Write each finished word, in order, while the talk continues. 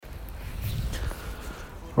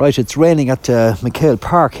Right, it's raining at McHale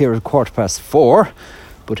Park here at 4:15,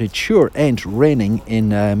 but it sure ain't raining in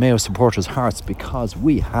Mayo supporters' hearts because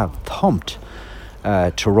we have thumped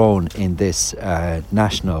Tyrone in this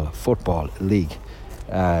National Football League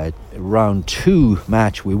round 2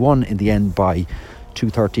 match. We won in the end by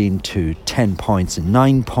 213 to 10 points, a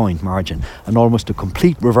 9-point margin, and almost a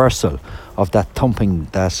complete reversal of that thumping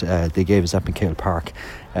that they gave us at McHale Park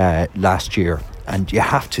last year. And you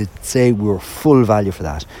have to say we were full value for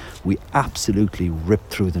that. We absolutely ripped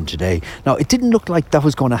through them today. Now, it didn't look like that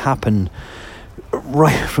was going to happen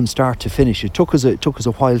right from start to finish. It took us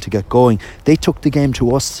a while to get going. They took the game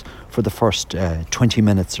to us for the first 20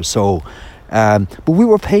 minutes or so. But we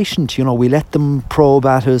were patient, we let them probe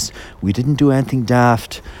at us. We didn't do anything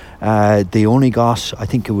daft. They only got, I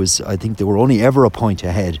think they were only ever a point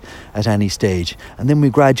ahead at any stage. And then we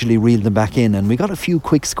gradually reeled them back in and we got a few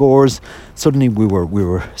quick scores. Suddenly we were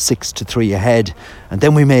 6-3 ahead. And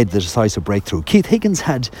then we made the decisive breakthrough. Keith Higgins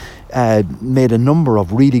had made a number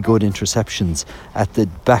of really good interceptions at the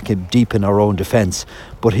back deep in our own defence.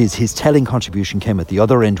 But his telling contribution came at the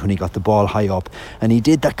other end when he got the ball high up. And he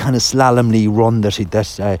did that kind of slalomly run that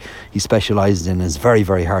he specialises in. It's very,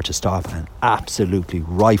 very hard to stop and absolutely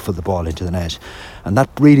rifled the ball into the net. And that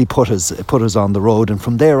really put us on the road. And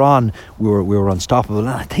from there on, we were unstoppable. And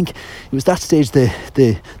I think it was that stage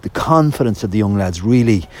the confidence of the young lads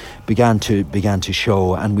really began to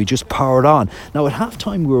show, and we just powered on. Now at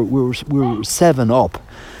halftime we were 7 up.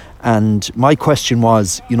 And my question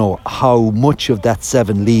was, how much of that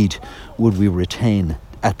 7 lead would we retain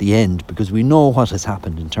at the end? Because we know what has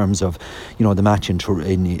happened in terms of, the match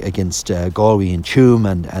against Galway in Tuam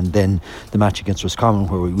and then the match against Roscommon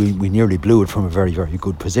where we nearly blew it from a very, very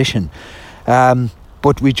good position.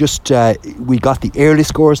 But we we got the early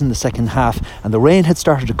scores in the second half, and the rain had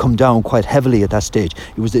started to come down quite heavily at that stage.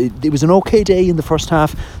 It was an okay day in the first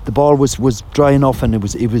half. The ball was dry enough, and it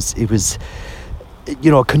was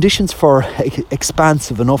conditions for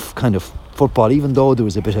expansive enough kind of football, even though there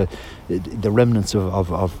was a bit of the remnants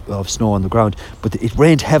of snow on the ground. But it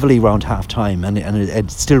rained heavily around half time, and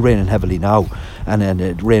it's still raining heavily now, and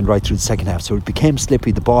it rained right through the second half, so it became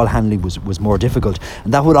slippy. The ball handling was more difficult,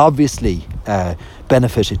 and that would obviously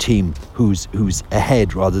benefit a team who's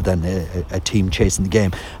ahead rather than a team chasing the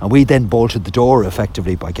game. And we then bolted the door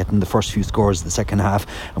effectively by getting the first few scores of the second half,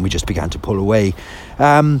 and we just began to pull away.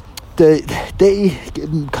 They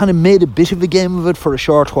kind of made a bit of a game of it for a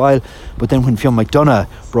short while, but then when Fionn McDonagh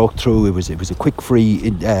broke through, it was a quick free.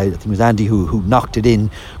 I think it was Andy who knocked it in.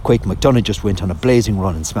 Quake McDonagh just went on a blazing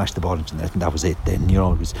run and smashed the ball into the net, and that was it. Then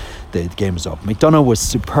the game was up. McDonagh was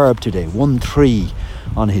superb today, 1-3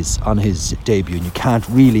 on his debut, and you can't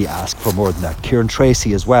really ask for more than that. Kieran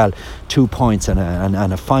Tracy as well, 2 points and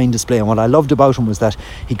a fine display. And what I loved about him was that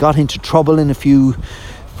he got into trouble in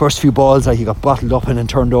first few balls. He got bottled up and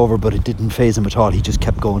turned over, but it didn't faze him at all. He just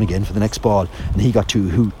kept going again for the next ball, and he got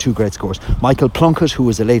two great scores. Michael Plunkett, who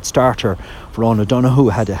was a late starter for Owen O'Donoghue,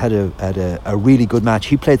 had a really good match.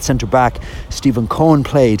 He played centre back. Stephen Cohen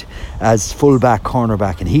played as full back,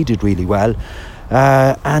 cornerback, and he did really well.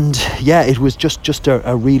 It was just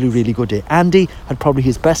a really, really good day. Andy had probably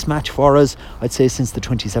his best match for us, I'd say, since the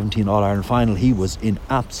 2017 All-Ireland final. He was in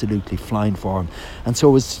absolutely flying form, and so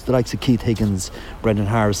was the likes of Keith Higgins, Brendan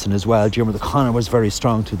Harrison as well. Jim O'Connor was very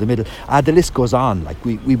strong through the middle. The list goes on.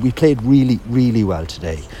 We played really, really well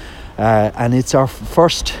today, and it's our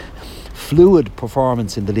first fluid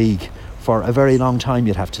performance in the league for a very long time,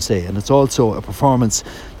 you'd have to say. And it's also a performance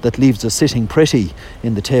that leaves us sitting pretty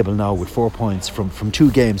in the table now with 4 points from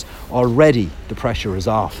 2 games. Already the pressure is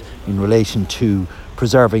off in relation to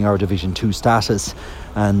preserving our Division 2 status.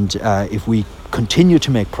 And if we continue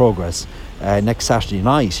to make progress next Saturday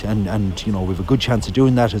night, and we have a good chance of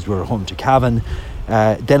doing that as we're home to Cavan,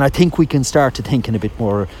 then I think we can start to think in a bit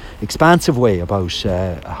more expansive way about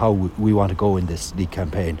how we want to go in this league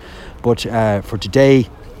campaign. But for today,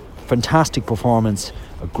 fantastic performance,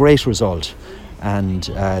 a great result, and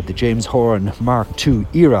the James Horan Mark II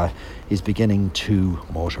era is beginning to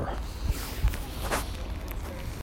motor.